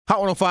Hot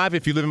 105,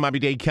 if you live in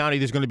Miami-Dade County,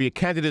 there's going to be a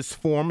candidates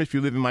forum if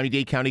you live in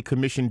Miami-Dade County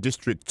Commission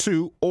District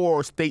 2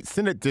 or State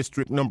Senate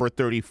District number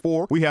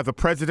 34. We have the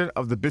president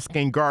of the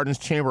Biscayne Gardens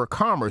Chamber of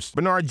Commerce,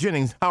 Bernard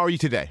Jennings. How are you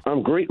today?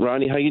 I'm great,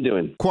 Rodney. How you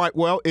doing? Quite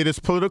well. It is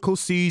political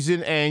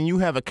season, and you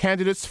have a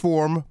candidates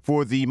forum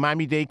for the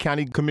Miami-Dade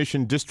County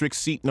Commission District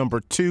seat number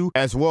 2,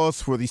 as well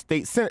as for the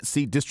State Senate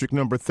seat District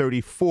number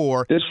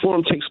 34. This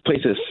forum takes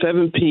place at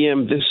 7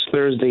 p.m. this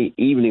Thursday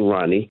evening,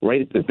 Rodney,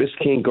 right at the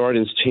Biscayne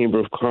Gardens Chamber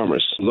of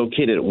Commerce,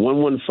 located at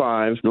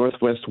 115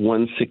 Northwest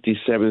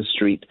 167th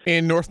Street.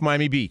 In North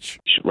Miami Beach.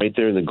 Right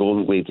there in the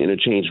Golden Gate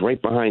Interchange, right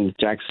behind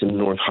Jackson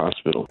North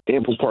Hospital.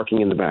 Ample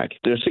parking in the back.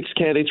 There are 6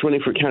 candidates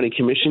running for county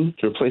commission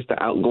to replace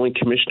the outgoing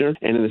commissioner,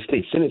 and in the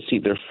state senate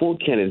seat, there are 4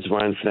 candidates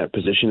vying for that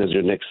position as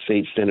your next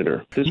state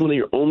senator. This is one of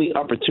your only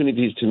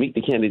opportunities to meet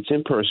the candidates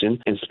in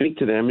person and speak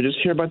to them and just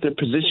hear about their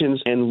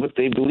positions and what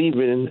they believe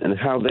in and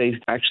how they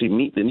actually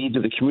meet the needs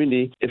of the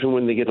community if and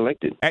when they get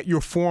elected. At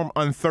your forum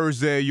on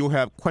Thursday, you'll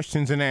have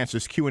questions and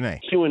answers, Q&A.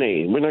 Q&A.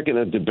 We're not going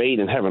to debate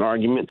and have an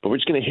argument, but we're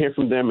just going to hear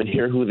from them and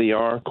hear who they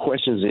are,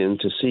 questions in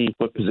to see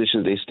what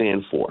positions they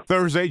stand for.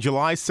 Thursday,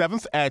 July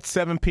 7th at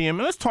 7 p.m.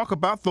 And let's talk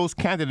about those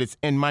candidates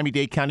in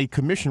Miami-Dade County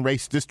Commission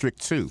race District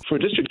 2. For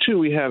District 2,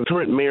 we have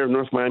current mayor of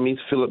North Miami,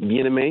 Philip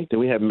Bieneme. Then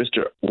we have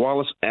Mr.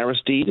 Wallace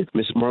Aristide,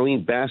 Ms.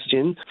 Marlene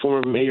Bastian,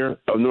 former mayor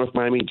of North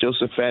Miami,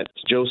 Josephat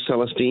Joe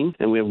Celestine,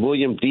 and we have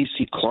William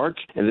D.C. Clark,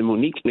 and then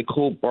Monique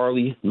Nicole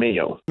Barley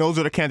Mayo. Those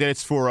are the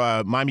candidates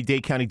for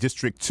Miami-Dade County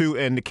District 2,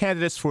 and the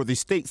candidates for the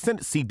State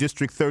Senate seat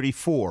District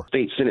 34.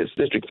 State Senate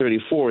District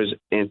 34 is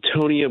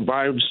Antonia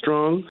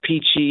Bystrong,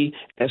 Peachy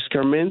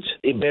Escarment,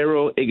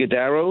 Ibero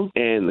Iguodaro,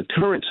 and the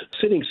current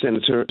sitting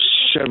senator,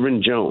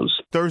 Chevron Jones.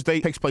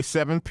 Thursday takes place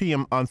 7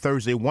 p.m. on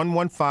Thursday,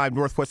 115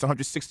 Northwest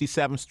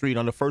 167th Street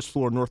on the first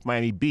floor of North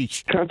Miami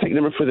Beach. Contact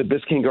number for the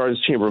Biscayne Gardens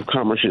Chamber of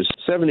Commerce is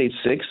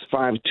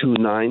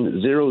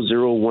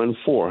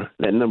 786-529-0014.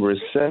 That number is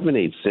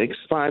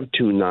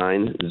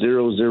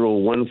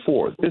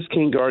 786-529-0014.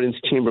 Biscayne Gardens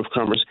Chamber of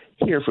Commerce,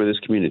 here for this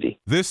community.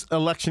 This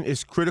election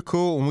is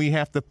critical, and we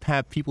have to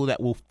have people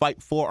that will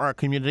fight for our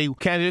community.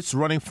 Candidates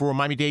running for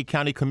Miami-Dade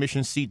County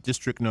Commission seat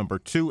District number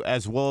 2,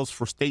 as well as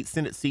for State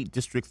Senate seat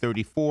District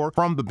 34.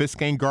 From the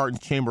Biscayne Gardens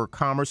Chamber of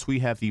Commerce, we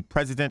have the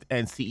president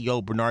and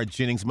CEO, Bernard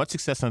Jennings. Much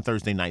success on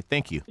Thursday night.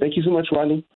 Thank you. Thank you so much, Rodney.